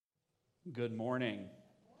Good morning.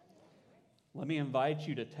 Let me invite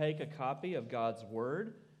you to take a copy of God's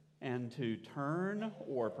Word and to turn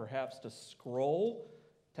or perhaps to scroll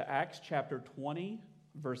to Acts chapter 20,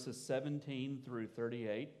 verses 17 through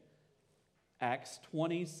 38. Acts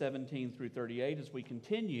 20, 17 through 38 as we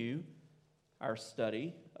continue our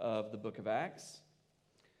study of the book of Acts.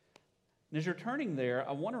 And as you're turning there,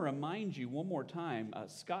 I want to remind you one more time,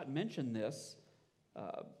 Scott mentioned this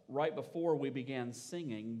right before we began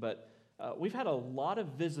singing, but we've had a lot of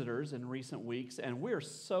visitors in recent weeks, and we're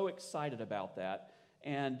so excited about that.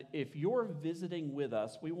 And if you're visiting with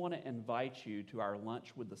us, we want to invite you to our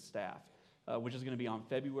lunch with the staff, which is going to be on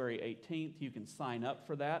February 18th. You can sign up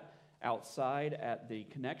for that outside at the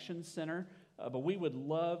Connection Center. But we would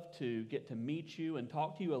love to get to meet you and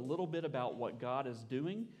talk to you a little bit about what God is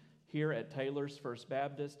doing here at Taylor's First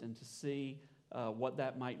Baptist and to see what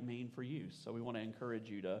that might mean for you. So we want to encourage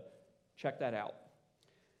you to check that out.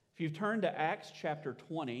 If you've turned to Acts chapter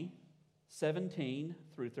 20, 17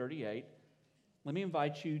 through 38, let me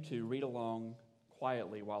invite you to read along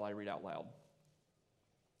quietly while I read out loud.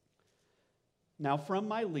 Now from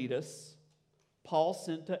Miletus, Paul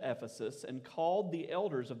sent to Ephesus and called the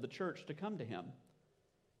elders of the church to come to him.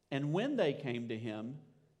 And when they came to him,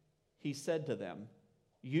 he said to them,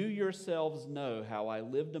 "You yourselves know how I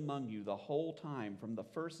lived among you the whole time from the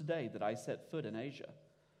first day that I set foot in Asia,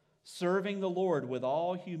 serving the Lord with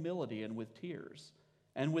all humility and with tears,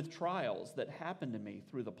 and with trials that happened to me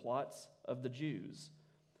through the plots of the Jews,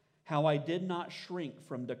 how I did not shrink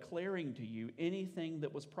from declaring to you anything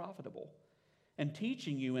that was profitable, and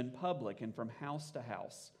teaching you in public and from house to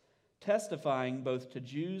house, testifying both to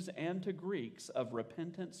Jews and to Greeks of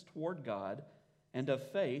repentance toward God and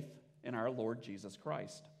of faith in our Lord Jesus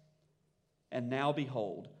Christ. And now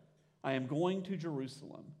behold, I am going to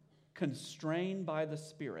Jerusalem, constrained by the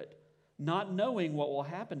Spirit, not knowing what will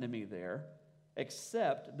happen to me there,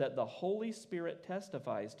 except that the Holy Spirit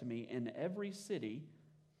testifies to me in every city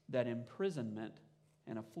that imprisonment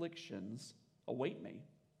and afflictions await me.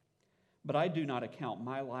 But I do not account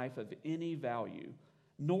my life of any value,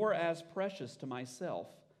 nor as precious to myself,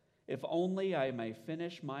 if only I may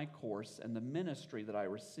finish my course and the ministry that I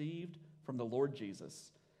received from the Lord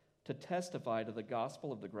Jesus, to testify to the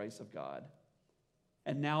gospel of the grace of God.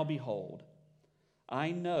 And now behold, I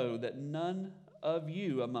know that none of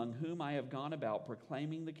you among whom I have gone about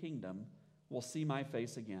proclaiming the kingdom will see my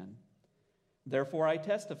face again. Therefore I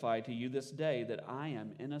testify to you this day that I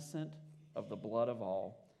am innocent of the blood of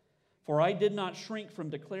all. For I did not shrink from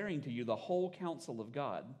declaring to you the whole counsel of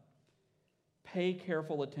God. Pay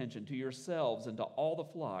careful attention to yourselves and to all the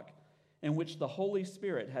flock in which the Holy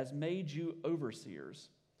Spirit has made you overseers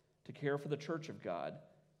to care for the church of God,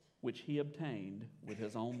 which he obtained with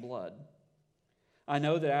his own blood. I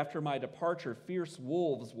know that after my departure, fierce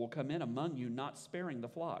wolves will come in among you, not sparing the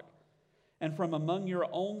flock. And from among your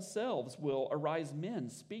own selves will arise men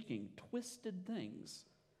speaking twisted things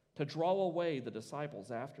to draw away the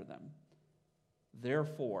disciples after them.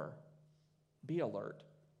 Therefore, be alert,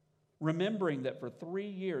 remembering that for 3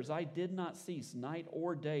 years I did not cease night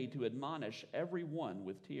or day to admonish everyone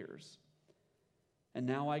with tears. And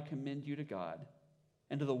now I commend you to God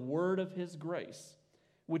and to the word of his grace,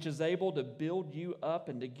 which is able to build you up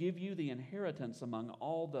and to give you the inheritance among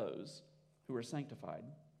all those who are sanctified.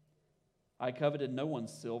 I coveted no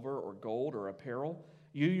one's silver or gold or apparel.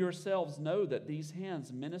 You yourselves know that these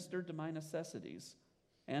hands ministered to my necessities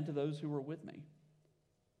and to those who were with me.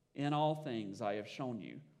 In all things I have shown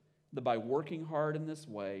you that by working hard in this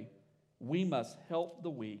way, we must help the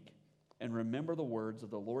weak and remember the words of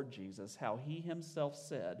the Lord Jesus, how he himself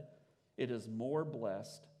said, "It is more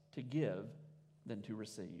blessed to give than to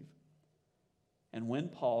receive." And when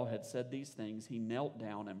Paul had said these things, he knelt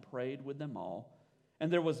down and prayed with them all,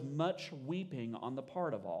 and there was much weeping on the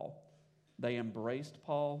part of all. They embraced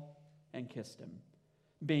Paul and kissed him,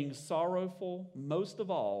 being sorrowful most of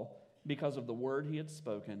all because of the word he had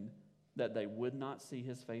spoken, that they would not see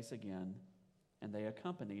his face again, and they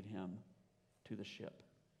accompanied him to the ship.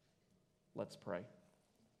 Let's pray.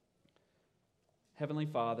 Heavenly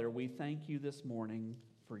Father, we thank you this morning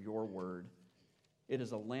for your word. It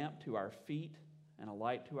is a lamp to our feet and a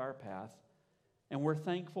light to our path, and we're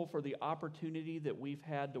thankful for the opportunity that we've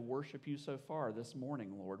had to worship you so far this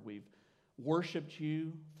morning, Lord. We've worshiped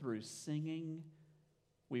you through singing.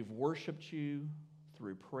 We've worshiped you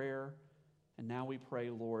through prayer. And now we pray,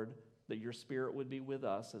 Lord, that your Spirit would be with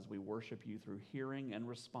us as we worship you through hearing and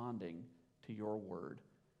responding to your word.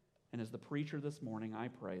 And as the preacher this morning, I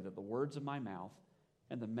pray that the words of my mouth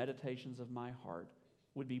and the meditations of my heart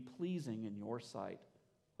would be pleasing in your sight,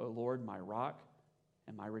 O Lord, my rock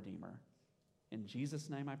and my redeemer. In Jesus'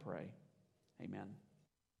 name I pray, Amen.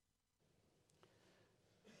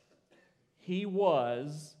 He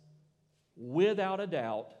was, without a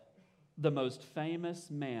doubt, the most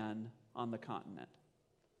famous man on the continent.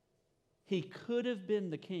 He could have been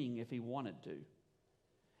the king if he wanted to.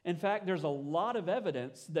 In fact, there's a lot of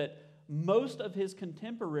evidence that most of his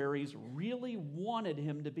contemporaries really wanted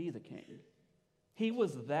him to be the king. He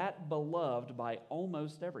was that beloved by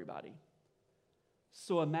almost everybody.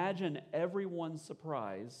 So imagine everyone's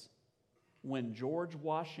surprise when George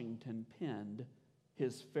Washington penned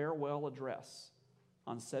his farewell address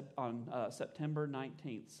on September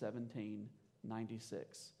 19th,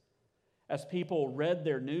 1796. As people read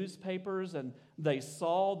their newspapers and they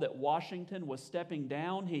saw that Washington was stepping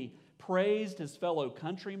down, he praised his fellow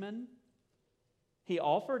countrymen. He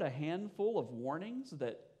offered a handful of warnings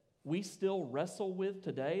that we still wrestle with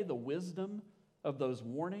today, the wisdom of those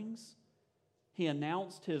warnings. He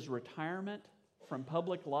announced his retirement from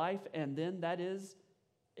public life, and then that is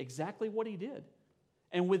exactly what he did.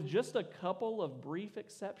 And with just a couple of brief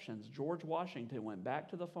exceptions, George Washington went back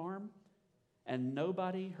to the farm, and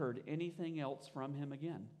nobody heard anything else from him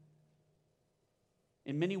again.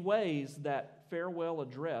 In many ways, that farewell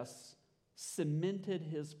address cemented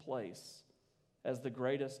his place as the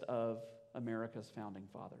greatest of America's founding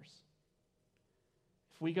fathers.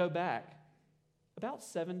 If we go back about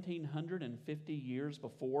 1,750 years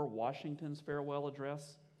before Washington's farewell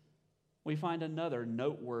address, we find another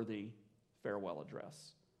noteworthy farewell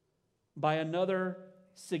address by another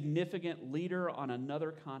significant leader on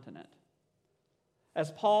another continent.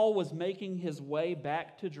 As Paul was making his way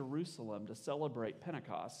back to Jerusalem to celebrate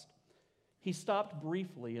Pentecost, he stopped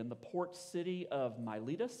briefly in the port city of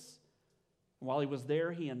Miletus. While he was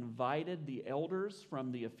there, he invited the elders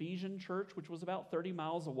from the Ephesian church, which was about 30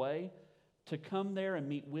 miles away, to come there and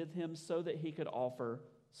meet with him so that he could offer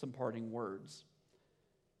some parting words.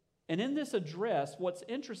 And in this address, what's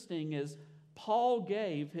interesting is Paul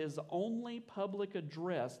gave his only public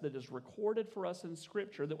address that is recorded for us in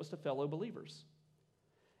Scripture that was to fellow believers.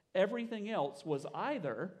 Everything else was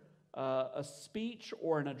either a speech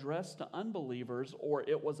or an address to unbelievers, or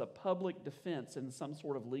it was a public defense in some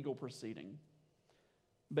sort of legal proceeding.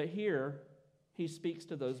 But here, he speaks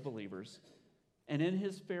to those believers, and in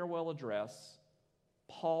his farewell address,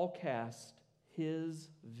 Paul cast his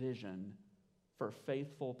vision for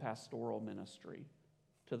faithful pastoral ministry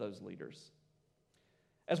to those leaders.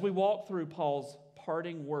 As we walk through Paul's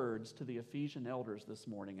parting words to the Ephesian elders this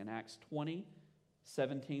morning in Acts 20,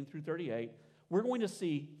 17 through 38, we're going to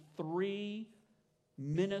see three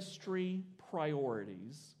ministry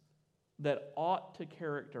priorities that ought to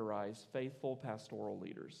characterize faithful pastoral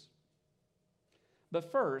leaders.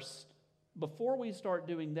 But first, before we start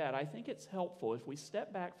doing that, I think it's helpful if we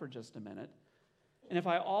step back for just a minute and if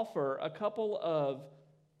I offer a couple of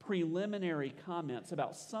preliminary comments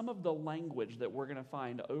about some of the language that we're going to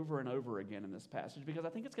find over and over again in this passage, because I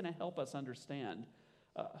think it's going to help us understand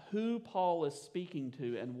who Paul is speaking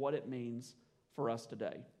to and what it means for us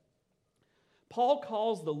today. Paul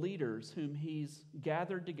calls the leaders whom he's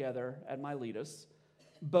gathered together at Miletus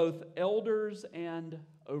both elders and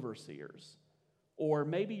overseers. Or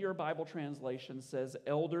maybe your Bible translation says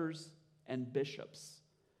elders and bishops.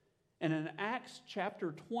 And in Acts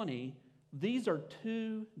chapter 20, these are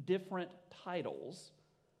two different titles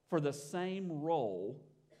for the same role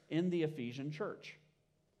in the Ephesian church.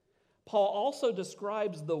 Paul also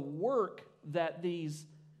describes the work that these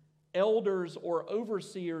elders or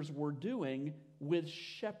overseers were doing with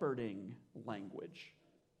shepherding language.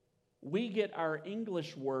 We get our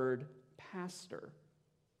English word pastor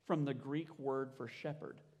from the Greek word for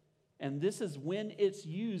shepherd. And this is when it's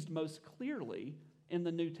used most clearly in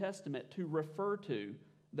the New Testament to refer to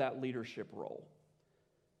that leadership role.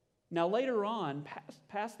 Now later on,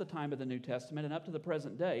 past the time of the New Testament and up to the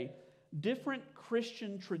present day, different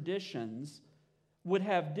Christian traditions would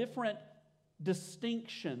have different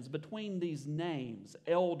distinctions between these names,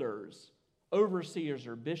 elders, overseers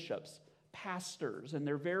or bishops, pastors, and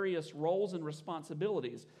their various roles and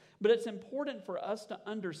responsibilities. But it's important for us to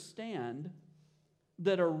understand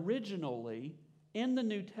that originally in the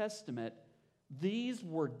New Testament, these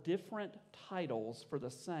were different titles for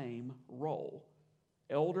the same role: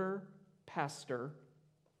 elder, pastor,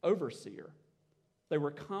 overseer. They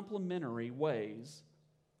were complementary ways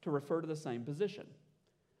to refer to the same position.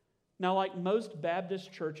 Now, like most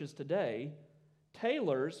Baptist churches today,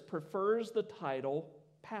 Taylor's prefers the title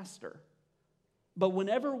pastor. But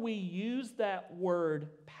whenever we use that word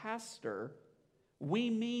pastor, we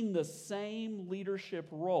mean the same leadership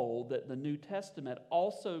role that the New Testament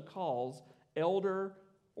also calls elder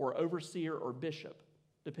or overseer or bishop,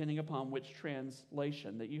 depending upon which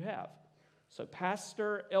translation that you have. So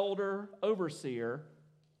pastor, elder, overseer,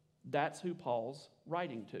 that's who Paul's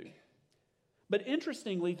writing to. But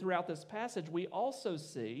interestingly, throughout this passage, we also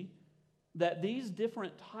see that these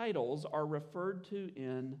different titles are referred to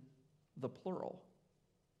in the plural.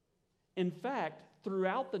 In fact,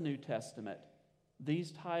 throughout the New Testament,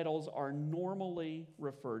 these titles are normally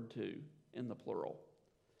referred to in the plural.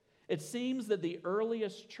 It seems that the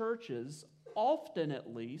earliest churches, often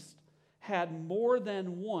at least, had more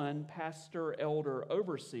than one pastor, elder,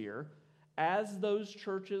 overseer as those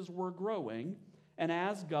churches were growing and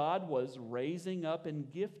as God was raising up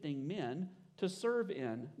and gifting men to serve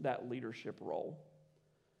in that leadership role.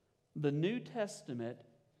 The New Testament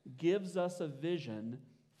gives us a vision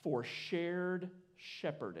for shared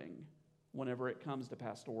shepherding whenever it comes to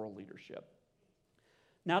pastoral leadership.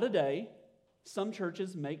 Now today, some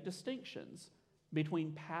churches make distinctions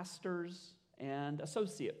between pastors and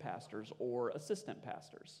associate pastors or assistant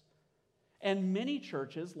pastors. And many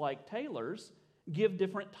churches, like Taylor's, give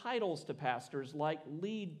different titles to pastors like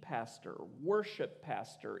lead pastor, worship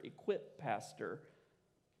pastor, equip pastor,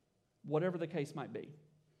 whatever the case might be.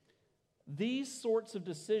 These sorts of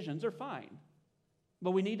decisions are fine,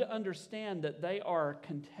 but we need to understand that they are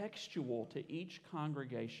contextual to each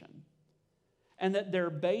congregation and that they're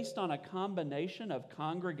based on a combination of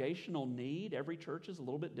congregational need. Every church is a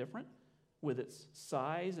little bit different with its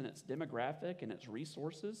size and its demographic and its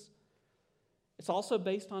resources. It's also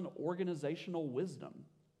based on organizational wisdom.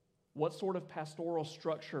 What sort of pastoral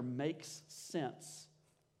structure makes sense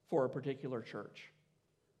for a particular church?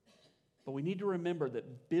 But we need to remember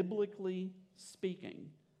that biblically speaking,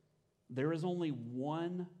 there is only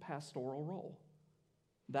one pastoral role,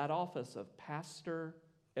 that office of pastor,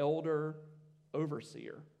 elder,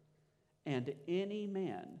 overseer. And any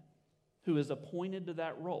man who is appointed to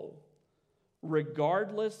that role,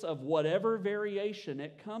 regardless of whatever variation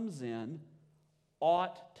it comes in,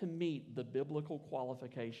 ought to meet the biblical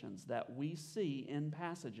qualifications that we see in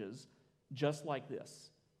passages just like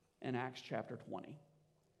this in Acts chapter 20.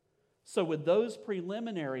 So with those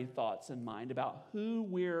preliminary thoughts in mind about who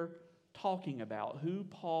we're talking about, who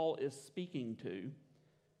Paul is speaking to,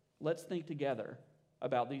 let's think together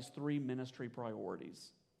about these three ministry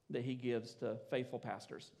priorities that he gives to faithful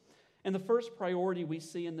pastors. And the first priority we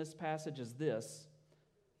see in this passage is this: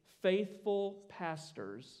 faithful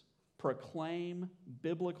pastors proclaim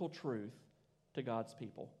biblical truth to God's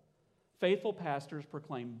people. Faithful pastors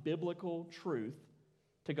proclaim biblical truth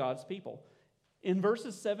to God's people. In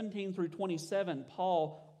verses 17 through 27,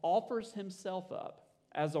 Paul offers himself up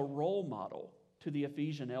as a role model to the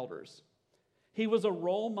Ephesian elders. He was a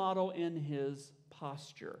role model in his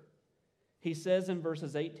posture. He says in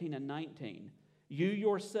verses 18 and 19, "You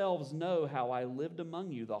yourselves know how I lived among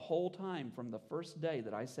you the whole time from the first day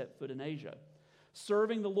that I set foot in Asia,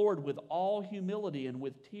 serving the Lord with all humility and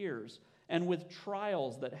with tears and with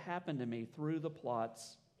trials that happened to me through the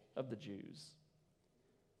plots of the Jews."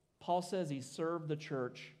 Paul says he served the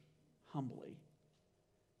church humbly.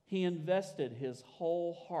 He invested his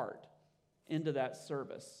whole heart into that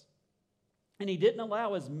service. And he didn't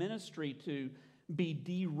allow his ministry to be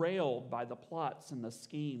derailed by the plots and the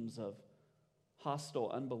schemes of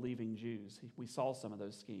hostile, unbelieving Jews. We saw some of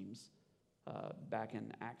those schemes back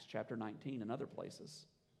in Acts chapter 19 and other places.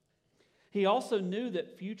 He also knew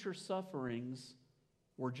that future sufferings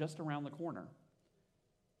were just around the corner.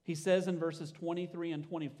 He says in verses 23 and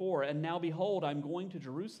 24, "And now behold, I'm going to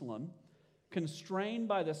Jerusalem, constrained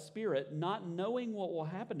by the Spirit, not knowing what will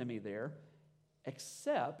happen to me there,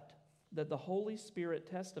 except that the Holy Spirit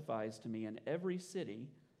testifies to me in every city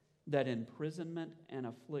that imprisonment and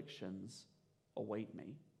afflictions await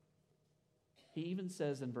me." He even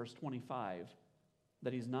says in verse 25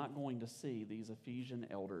 that he's not going to see these Ephesian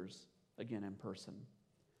elders again in person.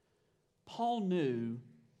 Paul knew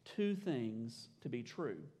two things to be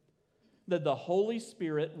true: that the Holy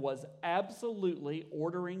Spirit was absolutely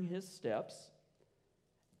ordering his steps,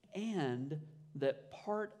 and that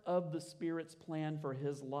part of the Spirit's plan for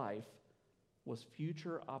his life was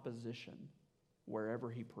future opposition wherever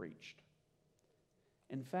he preached.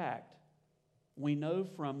 In fact, we know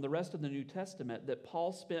from the rest of the New Testament that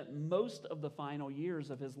Paul spent most of the final years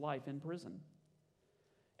of his life in prison.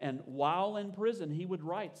 And while in prison, he would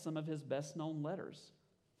write some of his best-known letters: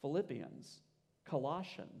 Philippians,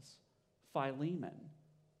 Colossians, Philemon,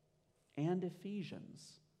 and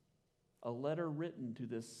Ephesians, a letter written to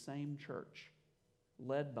this same church,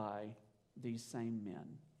 led by these same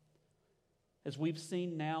men. As we've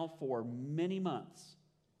seen now for many months,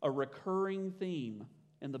 a recurring theme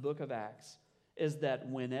in the book of Acts is that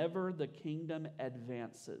whenever the kingdom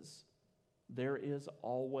advances, there is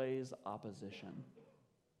always opposition.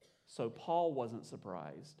 So Paul wasn't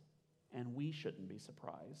surprised, and we shouldn't be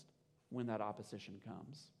surprised when that opposition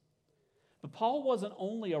comes. But Paul wasn't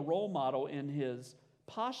only a role model in his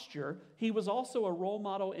posture, he was also a role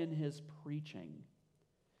model in his preaching.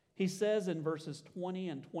 He says in verses 20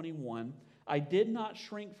 and 21, "I did not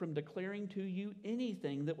shrink from declaring to you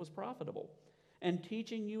anything that was profitable, and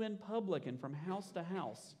teaching you in public and from house to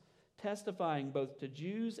house, testifying both to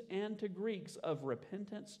Jews and to Greeks of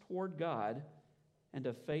repentance toward God and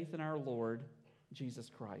of faith in our Lord Jesus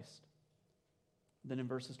Christ." Then in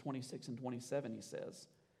verses 26 and 27 he says,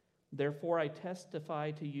 "Therefore I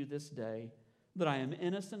testify to you this day that I am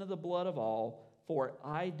innocent of the blood of all, for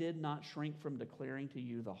I did not shrink from declaring to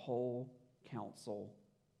you the whole counsel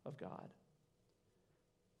of God."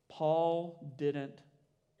 Paul didn't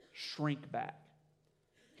shrink back.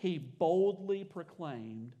 He boldly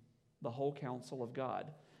proclaimed the whole counsel of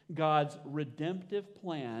God, God's redemptive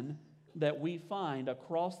plan that we find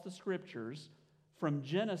across the Scriptures from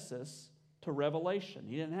Genesis to Revelation.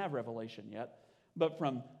 He didn't have Revelation yet, but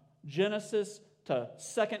from Genesis to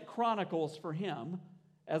 2 Chronicles for him,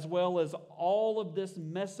 as well as all of this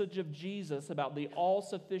message of Jesus about the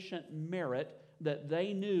all-sufficient merit that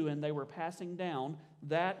they knew and they were passing down,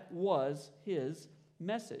 that was his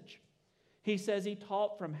message. He says he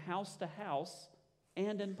taught from house to house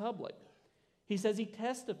and in public. He says he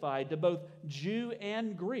testified to both Jew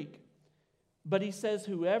and Greek. But he says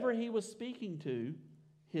whoever he was speaking to,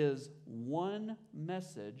 his one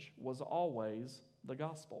message was always the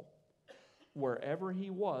gospel, wherever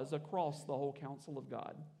he was across the whole counsel of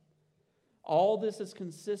God. All this is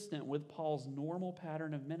consistent with Paul's normal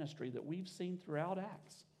pattern of ministry that we've seen throughout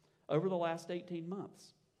Acts over the last 18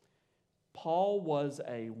 months. Paul was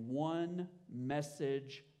a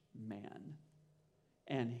one-message man,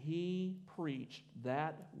 and he preached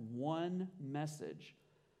that one message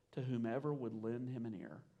to whomever would lend him an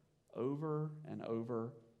ear over and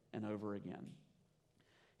over and over again.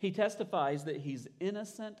 He testifies that he's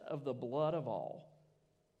innocent of the blood of all.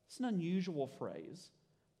 It's an unusual phrase,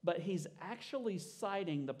 but he's actually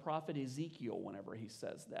citing the prophet Ezekiel whenever he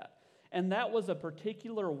says that. And that was a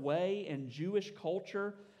particular way in Jewish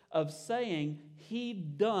culture of saying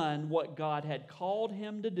he'd done what God had called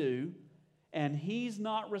him to do, and he's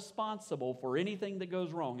not responsible for anything that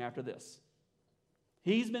goes wrong after this.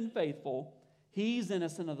 He's been faithful. He's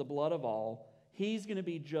innocent of the blood of all. He's going to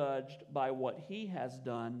be judged by what he has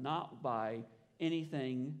done, not by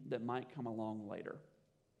anything that might come along later.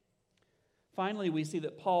 Finally, we see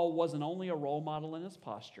that Paul wasn't only a role model in his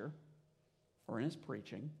posture or in his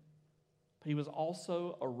preaching, but he was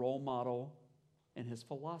also a role model in his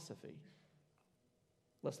philosophy.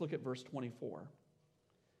 Let's look at verse 24.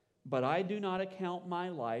 "But I do not account my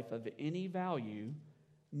life of any value,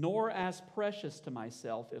 nor as precious to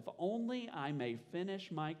myself, if only I may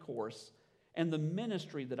finish my course and the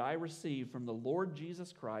ministry that I received from the Lord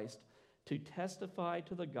Jesus Christ to testify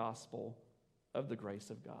to the gospel of the grace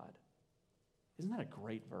of God." Isn't that a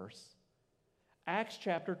great verse? Acts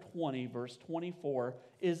chapter 20, verse 24,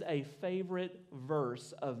 is a favorite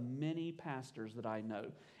verse of many pastors that I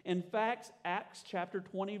know. In fact, Acts chapter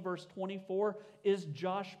 20, verse 24 is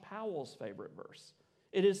Josh Powell's favorite verse.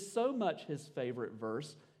 It is so much his favorite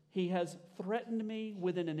verse, he has threatened me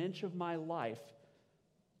within an inch of my life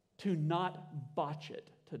to not botch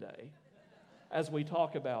it today as we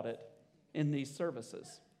talk about it in these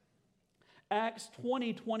services. Acts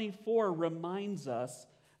 20:24 reminds us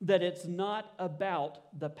that it's not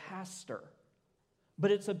about the pastor,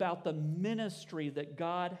 but it's about the ministry that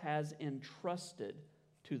God has entrusted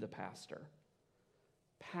to the pastor.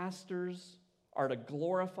 Pastors are to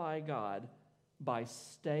glorify God by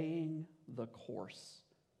staying the course,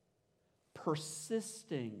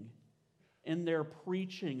 persisting in their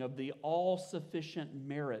preaching of the all-sufficient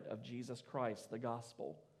merit of Jesus Christ, the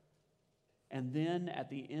gospel, and then at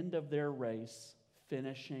the end of their race,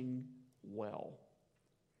 finishing well.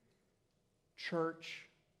 Church,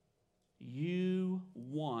 you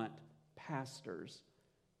want pastors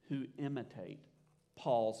who imitate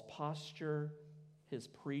Paul's posture, his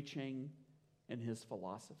preaching, and his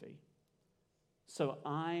philosophy. So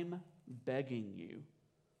I'm begging you,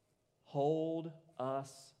 hold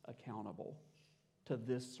us accountable to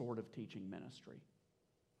this sort of teaching ministry.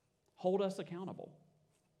 Hold us accountable.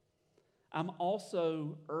 I'm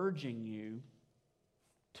also urging you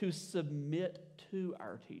to submit to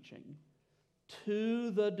our teaching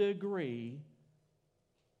to the degree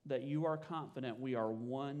that you are confident we are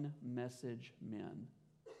one message men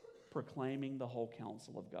proclaiming the whole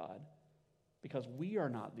counsel of God. Because we are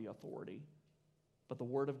not the authority, but the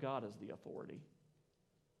Word of God is the authority.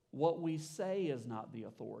 What we say is not the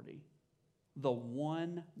authority. the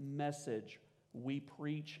one message we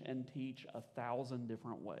preach and teach 1,000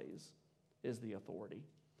 different ways is the authority.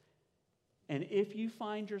 And if you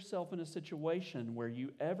find yourself in a situation where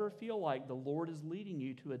you ever feel like the Lord is leading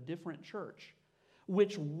you to a different church,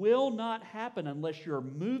 which will not happen unless you're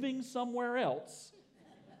moving somewhere else,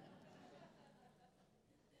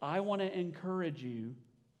 I want to encourage you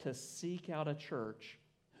to seek out a church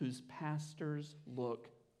whose pastors look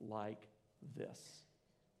like this.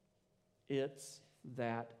 It's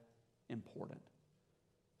that important.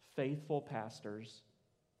 Faithful pastors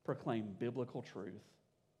proclaim biblical truth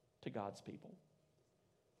to God's people.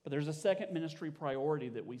 But there's a second ministry priority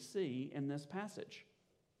that we see in this passage,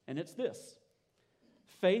 and it's this.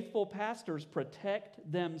 Faithful pastors protect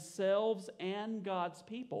themselves and God's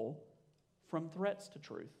people from threats to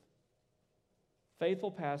truth.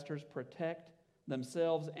 Faithful pastors protect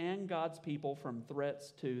themselves and God's people from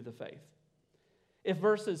threats to the faith. If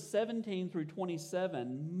verses 17 through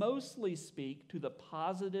 27 mostly speak to the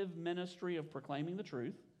positive ministry of proclaiming the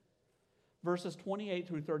truth, verses 28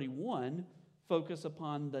 through 31 focus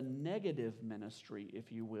upon the negative ministry,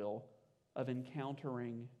 if you will, of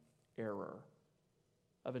encountering error,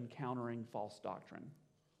 of encountering false doctrine.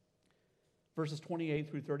 Verses 28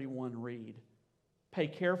 through 31 read, "Pay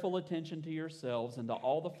careful attention to yourselves and to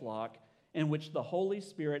all the flock in which the Holy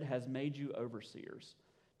Spirit has made you overseers,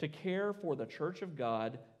 to care for the church of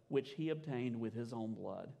God, which he obtained with his own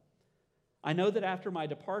blood. I know that after my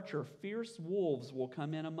departure, fierce wolves will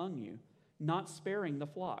come in among you, not sparing the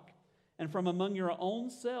flock. And from among your own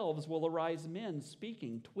selves will arise men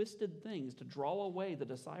speaking twisted things to draw away the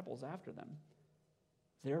disciples after them.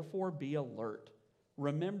 Therefore be alert,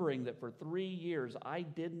 remembering that for 3 years I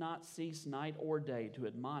did not cease night or day to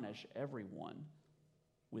admonish everyone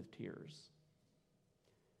with tears."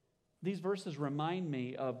 These verses remind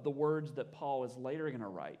me of the words that Paul is later going to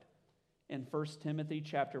write in 1 Timothy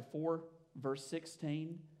chapter 4, verse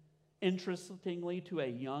 16. Interestingly, to a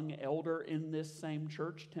young elder in this same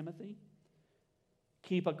church, Timothy,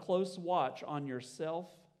 "Keep a close watch on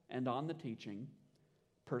yourself and on the teaching.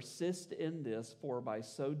 Persist in this, for by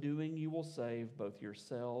so doing you will save both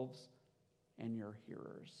yourselves and your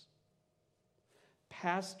hearers."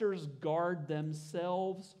 Pastors guard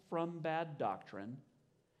themselves from bad doctrine,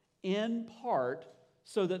 in part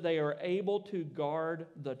so that they are able to guard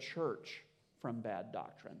the church from bad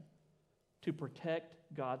doctrine, to protect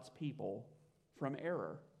God's people from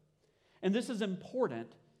error. And this is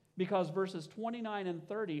important because verses 29 and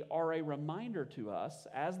 30 are a reminder to us,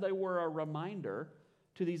 as they were a reminder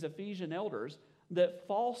to these Ephesian elders, that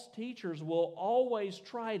false teachers will always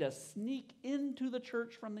try to sneak into the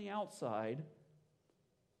church from the outside,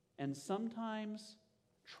 and sometimes,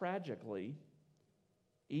 tragically,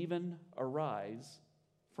 even arise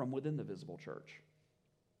from within the visible church.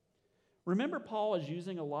 Remember, Paul is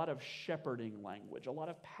using a lot of shepherding language, a lot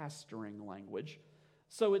of pastoring language.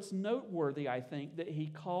 So it's noteworthy, I think, that he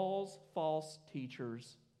calls false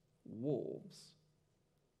teachers wolves.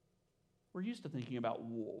 We're used to thinking about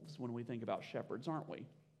wolves when we think about shepherds, aren't we?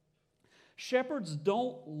 Shepherds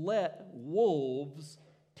don't let wolves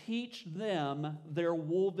teach them their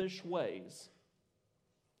wolvish ways.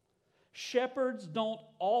 Shepherds don't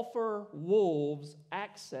offer wolves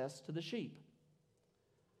access to the sheep.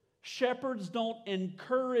 Shepherds don't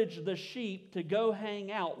encourage the sheep to go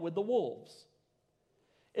hang out with the wolves.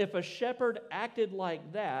 If a shepherd acted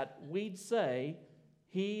like that, we'd say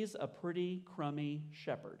he's a pretty crummy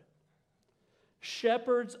shepherd.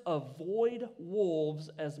 Shepherds avoid wolves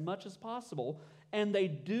as much as possible, and they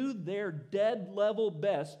do their dead level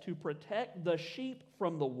best to protect the sheep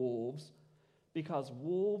from the wolves, because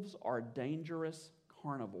wolves are dangerous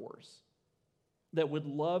carnivores that would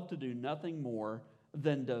love to do nothing more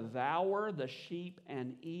than devour the sheep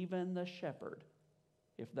and even the shepherd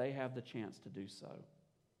if they have the chance to do so.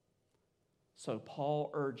 So Paul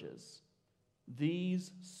urges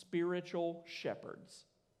these spiritual shepherds,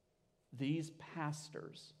 these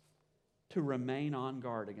pastors, to remain on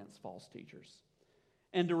guard against false teachers,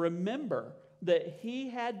 and to remember that he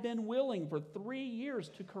had been willing for 3 years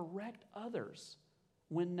to correct others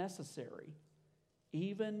when necessary.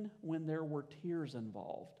 Even when there were tears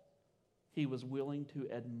involved, he was willing to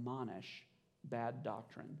admonish bad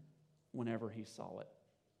doctrine whenever he saw it.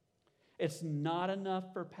 It's not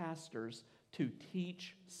enough for pastors to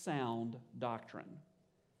teach sound doctrine.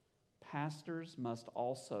 Pastors must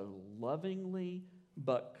also lovingly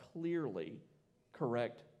but clearly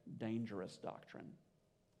correct dangerous doctrine.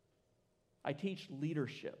 I teach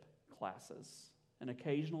leadership classes and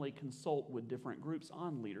occasionally consult with different groups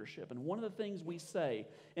on leadership. And one of the things we say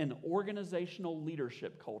in organizational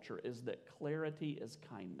leadership culture is that clarity is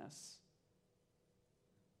kindness.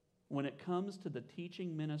 when it comes to the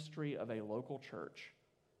teaching ministry of a local church,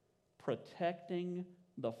 protecting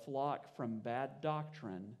the flock from bad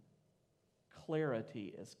doctrine,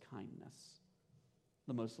 clarity is kindness.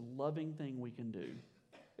 The most loving thing we can do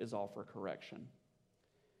is offer correction.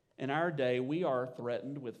 In our day, we are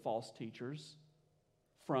threatened with false teachers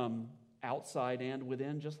from outside and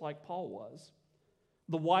within, just like Paul was.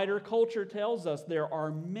 The wider culture tells us there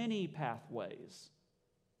are many pathways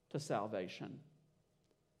to salvation,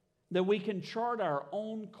 that we can chart our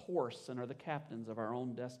own course and are the captains of our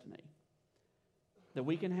own destiny, that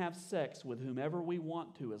we can have sex with whomever we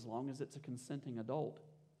want to as long as it's a consenting adult,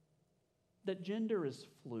 that gender is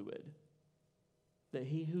fluid, that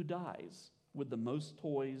he who dies with the most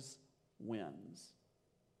toys wins.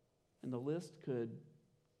 And the list could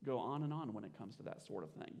go on and on when it comes to that sort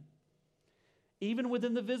of thing. Even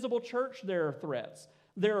within the visible church, there are threats.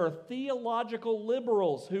 There are theological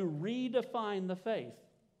liberals who redefine the faith.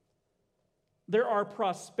 There are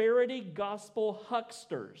prosperity gospel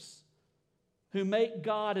hucksters who make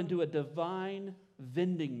God into a divine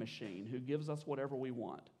vending machine who gives us whatever we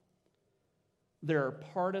want. There are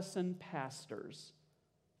partisan pastors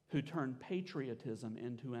who turn patriotism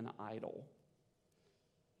into an idol.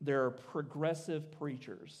 There are progressive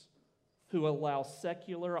preachers who allow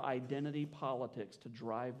secular identity politics to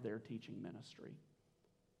drive their teaching ministry.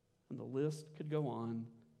 And the list could go on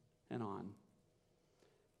and on.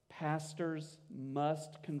 Pastors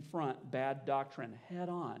must confront bad doctrine head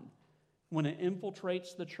on when it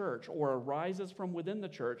infiltrates the church or arises from within the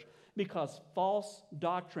church, because false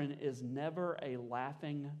doctrine is never a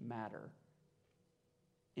laughing matter.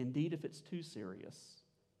 Indeed, if it's too serious,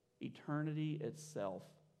 eternity itself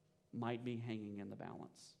might be hanging in the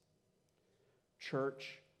balance.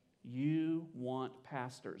 Church, you want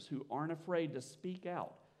pastors who aren't afraid to speak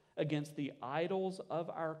out against the idols of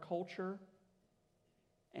our culture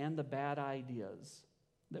and the bad ideas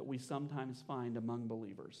that we sometimes find among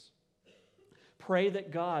believers. Pray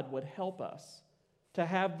that God would help us to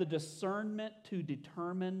have the discernment to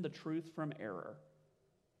determine the truth from error,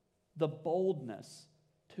 the boldness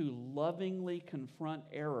to lovingly confront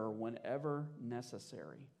error whenever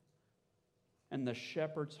necessary, and the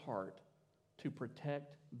shepherd's heart to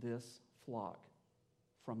protect this flock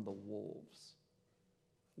from the wolves,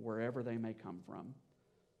 wherever they may come from.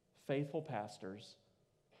 Faithful pastors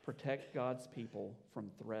protect God's people from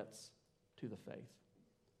threats to the faith.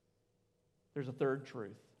 There's a third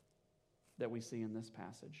truth that we see in this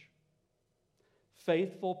passage.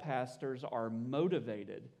 Faithful pastors are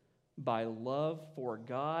motivated by love for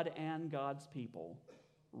God and God's people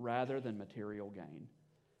rather than material gain.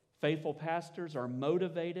 Faithful pastors are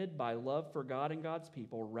motivated by love for God and God's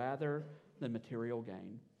people rather than material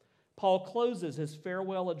gain. Paul closes his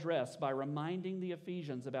farewell address by reminding the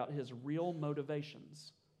Ephesians about his real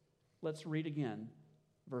motivations. Let's read again,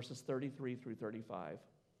 verses 33 through 35.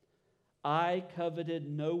 I coveted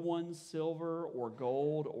no one's silver or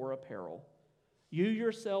gold or apparel. You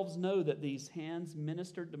yourselves know that these hands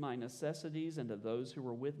ministered to my necessities and to those who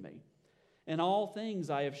were with me. In all things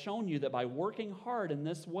I have shown you that by working hard in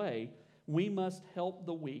this way, we must help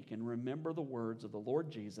the weak and remember the words of the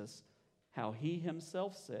Lord Jesus, how he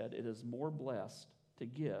himself said, it is more blessed to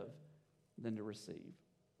give than to receive.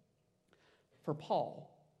 For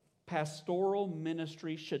Paul, pastoral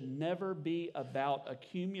ministry should never be about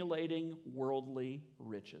accumulating worldly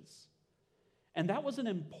riches. And that was an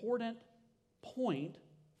important point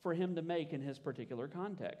for him to make in his particular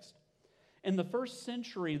context. In the first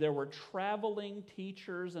century, there were traveling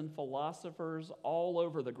teachers and philosophers all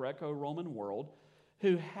over the Greco-Roman world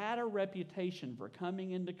who had a reputation for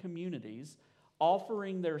coming into communities,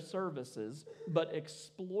 offering their services, but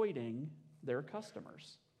exploiting their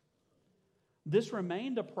customers. This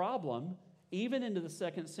remained a problem even into the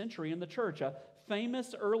 2nd century in the church. A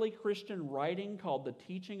famous early Christian writing called The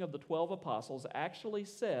Teaching of the 12 Apostles actually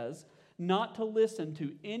says not to listen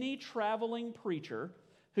to any traveling preacher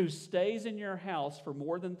who stays in your house for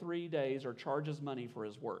more than 3 days or charges money for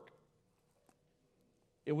his work.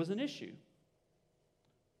 It was an issue.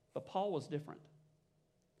 But Paul was different.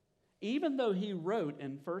 Even though he wrote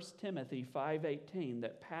in 1 Timothy 5:18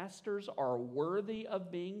 that pastors are worthy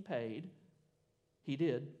of being paid, he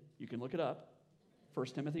did. You can look it up. 1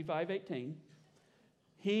 Timothy 5:18.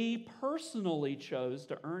 He personally chose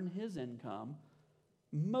to earn his income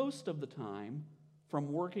most of the time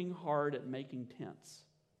from working hard at making tents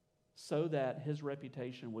so that his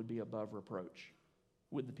reputation would be above reproach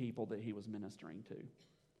with the people that he was ministering to.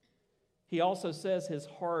 He also says his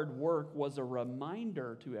hard work was a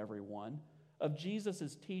reminder to everyone of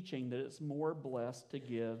Jesus' teaching that it's more blessed to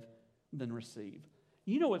give than receive.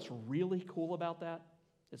 You know what's really cool about that?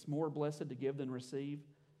 It's more blessed to give than receive.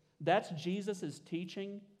 That's Jesus'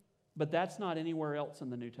 teaching, but that's not anywhere else in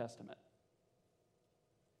the New Testament.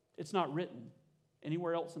 It's not written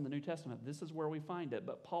anywhere else in the New Testament. This is where we find it.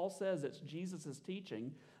 But Paul says it's Jesus'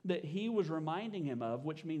 teaching that he was reminding him of,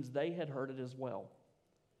 which means they had heard it as well.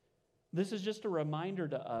 This is just a reminder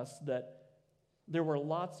to us that there were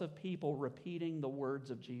lots of people repeating the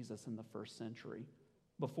words of Jesus in the first century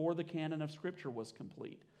before the canon of Scripture was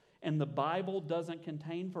complete. And the Bible doesn't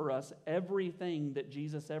contain for us everything that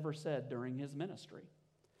Jesus ever said during his ministry.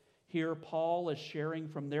 Here, Paul is sharing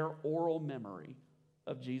from their oral memory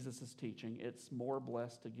of Jesus' teaching. It's more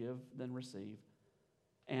blessed to give than receive.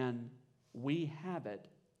 And we have it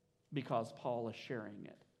because Paul is sharing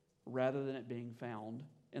it, rather than it being found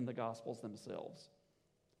in the Gospels themselves.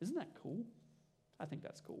 Isn't that cool? I think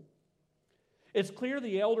that's cool. It's clear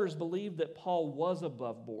the elders believed that Paul was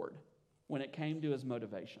above board when it came to his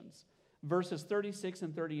motivations. Verses 36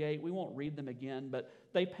 and 38, we won't read them again, but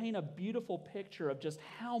they paint a beautiful picture of just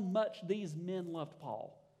how much these men loved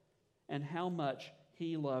Paul and how much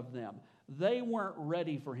he loved them. They weren't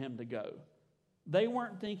ready for him to go. They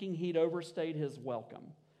weren't thinking he'd overstayed his welcome.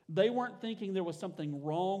 They weren't thinking there was something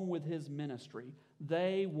wrong with his ministry.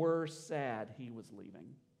 They were sad he was leaving.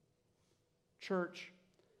 Church,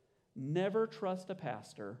 never trust a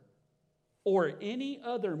pastor or any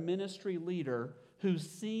other ministry leader who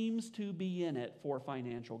seems to be in it for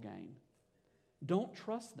financial gain. Don't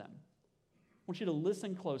trust them. I want you to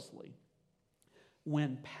listen closely.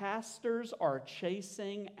 When pastors are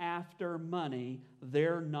chasing after money,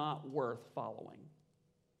 they're not worth following.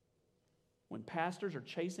 When pastors are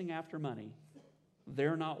chasing after money,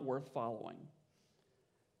 they're not worth following.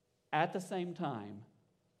 At the same time,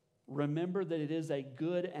 remember that it is a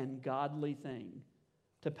good and godly thing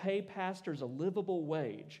to pay pastors a livable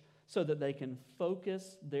wage so that they can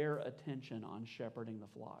focus their attention on shepherding the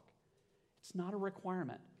flock. It's not a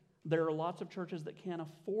requirement. There are lots of churches that can't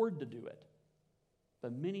afford to do it,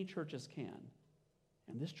 but many churches can,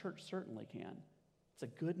 and this church certainly can. It's a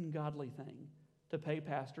good and godly thing to pay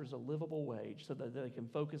pastors a livable wage so that they can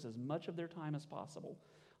focus as much of their time as possible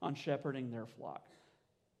on shepherding their flock.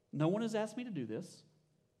 No one has asked me to do this,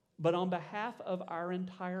 but on behalf of our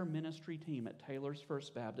entire ministry team at Taylor's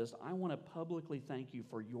First Baptist, I want to publicly thank you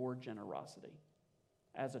for your generosity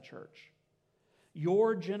as a church.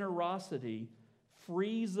 Your generosity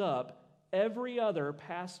frees up every other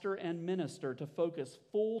pastor and minister to focus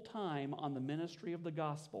full time on the ministry of the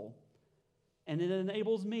gospel, and it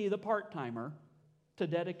enables me, the part-timer, to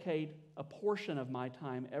dedicate a portion of my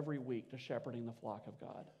time every week to shepherding the flock of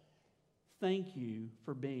God. Thank you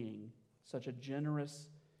for being such a generous,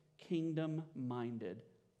 kingdom-minded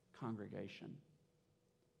congregation.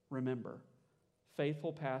 Remember,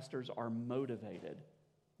 faithful pastors are motivated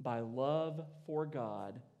by love for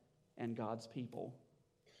God and God's people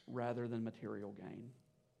rather than material gain.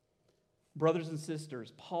 Brothers and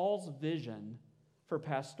sisters, Paul's vision for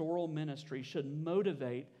pastoral ministry should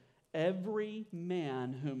motivate every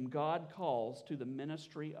man whom God calls to the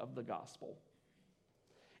ministry of the gospel.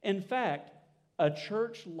 In fact, a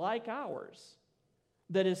church like ours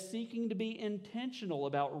that is seeking to be intentional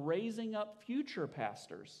about raising up future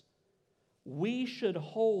pastors, we should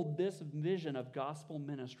hold this vision of gospel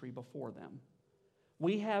ministry before them.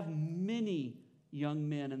 We have many young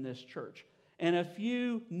men in this church and a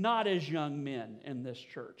few not as young men in this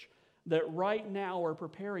church that right now are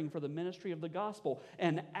preparing for the ministry of the gospel.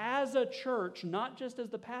 And as a church, not just as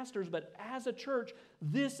the pastors, but as a church,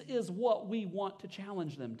 this is what we want to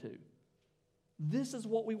challenge them to. This is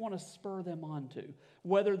what we want to spur them on to.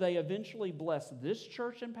 Whether they eventually bless this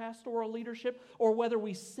church in pastoral leadership or whether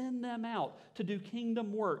we send them out to do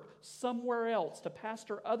kingdom work somewhere else, to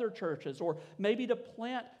pastor other churches, or maybe to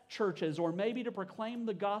plant churches, or maybe to proclaim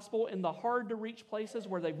the gospel in the hard-to-reach places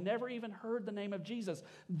where they've never even heard the name of Jesus.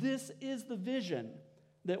 This is the vision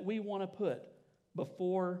that we want to put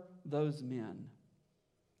before those men.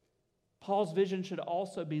 Paul's vision should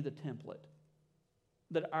also be the template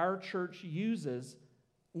that our church uses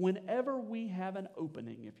whenever we have an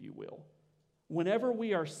opening, if you will. Whenever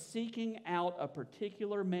we are seeking out a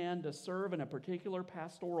particular man to serve in a particular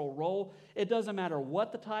pastoral role, it doesn't matter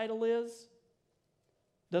what the title is,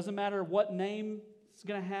 doesn't matter what name it's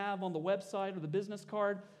going to have on the website or the business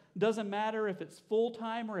card, doesn't matter if it's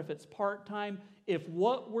full-time or if it's part-time. If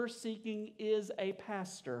what we're seeking is a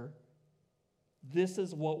pastor, this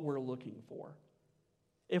is what we're looking for.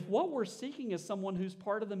 If what we're seeking is someone who's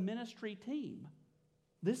part of the ministry team,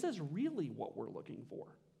 this is really what we're looking for.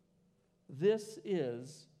 This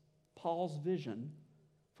is Paul's vision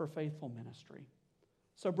for faithful ministry.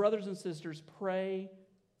 So, brothers and sisters, pray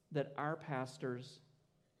that our pastors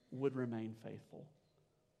would remain faithful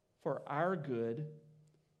for our good,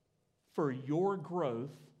 for your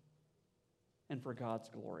growth, and for God's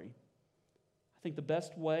glory. I think the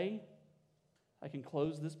best way I can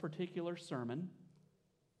close this particular sermon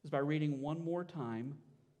is by reading one more time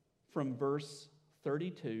from verse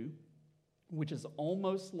 32, which is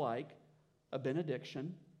almost like a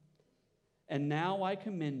benediction. And now I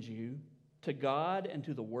commend you to God and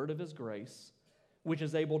to the word of his grace, which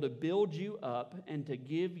is able to build you up and to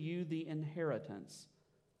give you the inheritance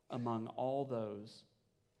among all those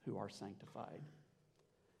who are sanctified.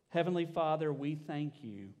 Heavenly Father, we thank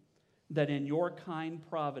you that in your kind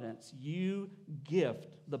providence you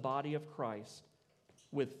gift the body of Christ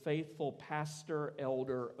with faithful pastor,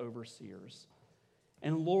 elder, overseers.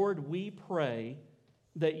 And Lord, we pray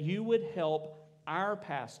that you would help our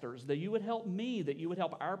pastors, that you would help me, that you would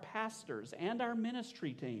help our pastors and our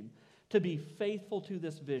ministry team to be faithful to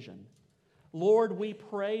this vision. Lord, we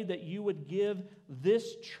pray that you would give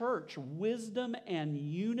this church wisdom and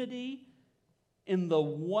unity in the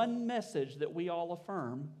one message that we all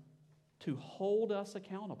affirm, to hold us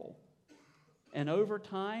accountable. And over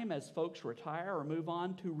time, as folks retire or move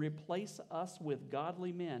on, to replace us with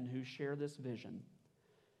godly men who share this vision.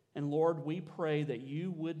 And Lord, we pray that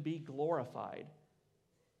you would be glorified,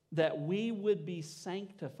 that we would be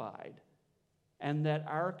sanctified, and that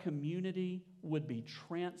our community would be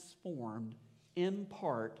transformed in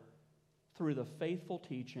part through the faithful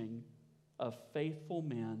teaching of faithful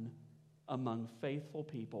men among faithful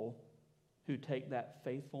people who take that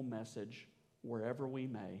faithful message wherever we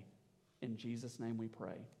may. In Jesus' name we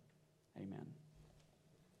pray. Amen.